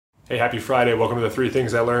Hey, happy Friday. Welcome to the 3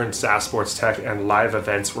 Things I Learned, SaaS, Sports Tech, and Live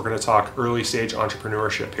Events. We're going to talk early stage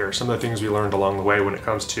entrepreneurship here. Some of the things we learned along the way when it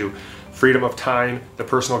comes to freedom of time, the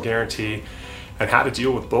personal guarantee, and how to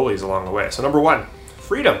deal with bullies along the way. So number 1,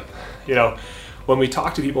 freedom. When we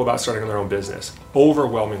talk to people about starting their own business,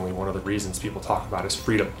 overwhelmingly one of the reasons people talk about is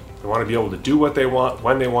freedom. They want to be able to do what they want,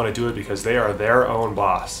 when they want to do it, because they are their own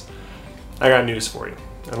boss. I got news for you.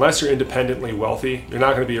 Unless you're independently wealthy, you're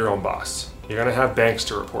not going to be your own boss. You're going to have banks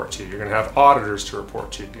to report to. You're going to have auditors to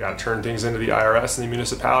report to. You got to turn things into the IRS and the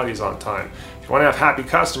municipalities on time. If you want to have happy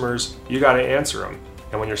customers, you got to answer them.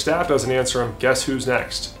 And when your staff doesn't answer them, guess who's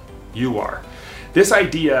next? You are. This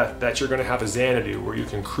idea that you're going to have a Xanadu where you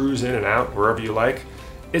can cruise in and out wherever you like,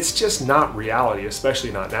 it's just not reality,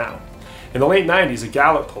 especially not now. In the late 90s, a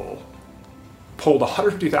Gallup poll polled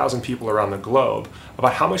 150,000 people around the globe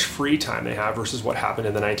about how much free time they have versus what happened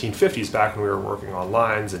in the 1950s, back when we were working on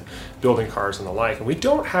lines and building cars and the like. And we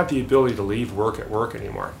don't have the ability to leave work at work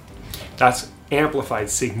anymore. That's amplified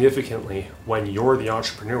significantly when you're the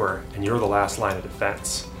entrepreneur and you're the last line of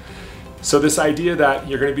defense. So this idea that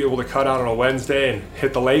you're going to be able to cut out on a Wednesday and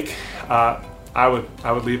hit the lake, I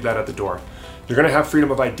would leave that at the door. You're going to have freedom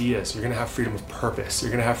of ideas. You're going to have freedom of purpose. You're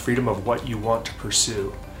going to have freedom of what you want to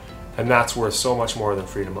pursue. And that's worth so much more than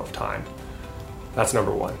freedom of time. That's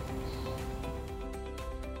number 1.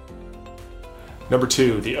 Number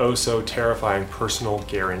 2, the oh so terrifying personal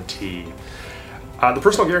guarantee. The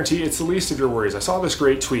personal guarantee, it's the least of your worries. I saw this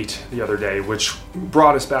great tweet the other day, which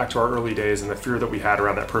brought us back to our early days and the fear that we had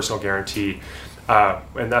around that personal guarantee.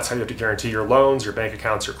 And that's how you have to guarantee your loans, your bank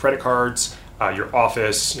accounts, your credit cards, your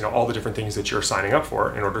office, all the different things that you're signing up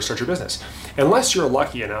for in order to start your business. Unless you're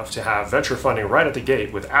lucky enough to have venture funding right at the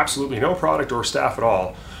gate with absolutely no product or staff at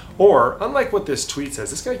all, or unlike what this tweet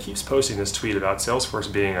says, this guy keeps posting this tweet about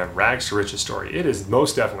Salesforce being a rags to riches story. It is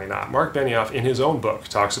most definitely not. Mark Benioff, in his own book,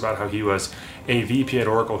 talks about how he was a VP at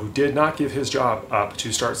Oracle who did not give his job up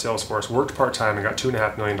to start Salesforce, worked part-time, and got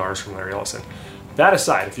 $2.5 million from Larry Ellison. That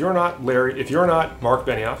aside, if you're not Mark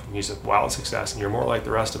Benioff, and he's a wild success, and you're more like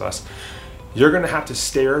the rest of us, you're going to have to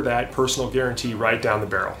stare that personal guarantee right down the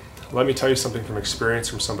barrel. Let me tell you something from experience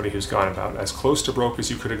from somebody who's gone about as close to broke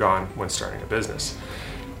as you could have gone when starting a business.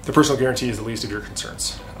 The personal guarantee is the least of your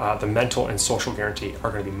concerns. The mental and social guarantee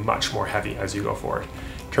are going to be much more heavy as you go forward.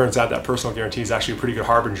 Turns out that personal guarantee is actually a pretty good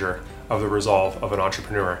harbinger of the resolve of an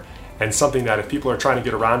entrepreneur, and something that if people are trying to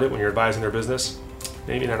get around it when you're advising their business,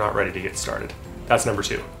 maybe they're not ready to get started. That's number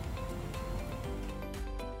 2.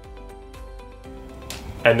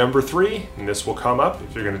 And number 3, and this will come up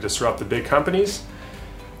if you're going to disrupt the big companies,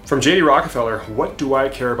 from J.D. Rockefeller, what do I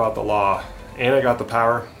care about the law? And I got the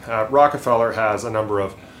power. Rockefeller has a number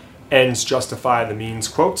of ends justify the means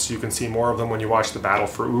quotes. You can see more of them when you watch The Battle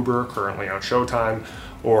for Uber, currently on Showtime,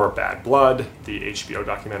 or Bad Blood, the HBO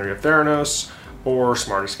documentary of Theranos, or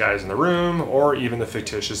Smartest Guys in the Room, or even the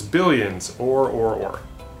fictitious Billions, or,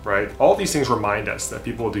 right? All these things remind us that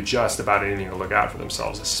people will do just about anything to look out for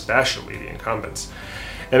themselves, especially the incumbents.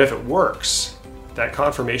 And if it works, that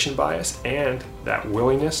confirmation bias and that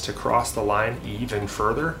willingness to cross the line even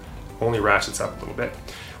further only ratchets up a little bit.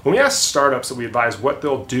 When we ask startups that we advise what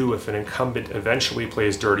they'll do if an incumbent eventually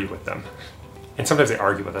plays dirty with them, and sometimes they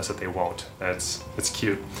argue with us that they won't. It's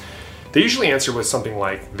cute. They usually answer with something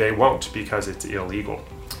like, they won't because it's illegal.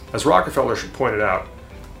 As Rockefeller pointed out,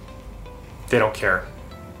 they don't care.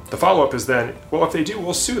 The follow-up is then, well, if they do,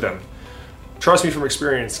 we'll sue them. Trust me from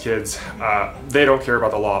experience, kids, they don't care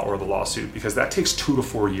about the law or the lawsuit, because that takes 2 to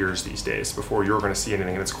 4 years these days before you're going to see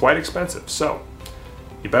anything, and it's quite expensive. So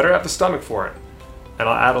you better have the stomach for it. And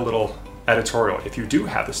I'll add a little editorial. If you do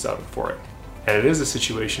have the stomach for it, and it is a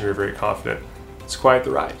situation you're very confident, it's quite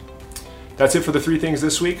the ride. That's it for the 3 things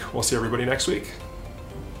this week. We'll see everybody next week.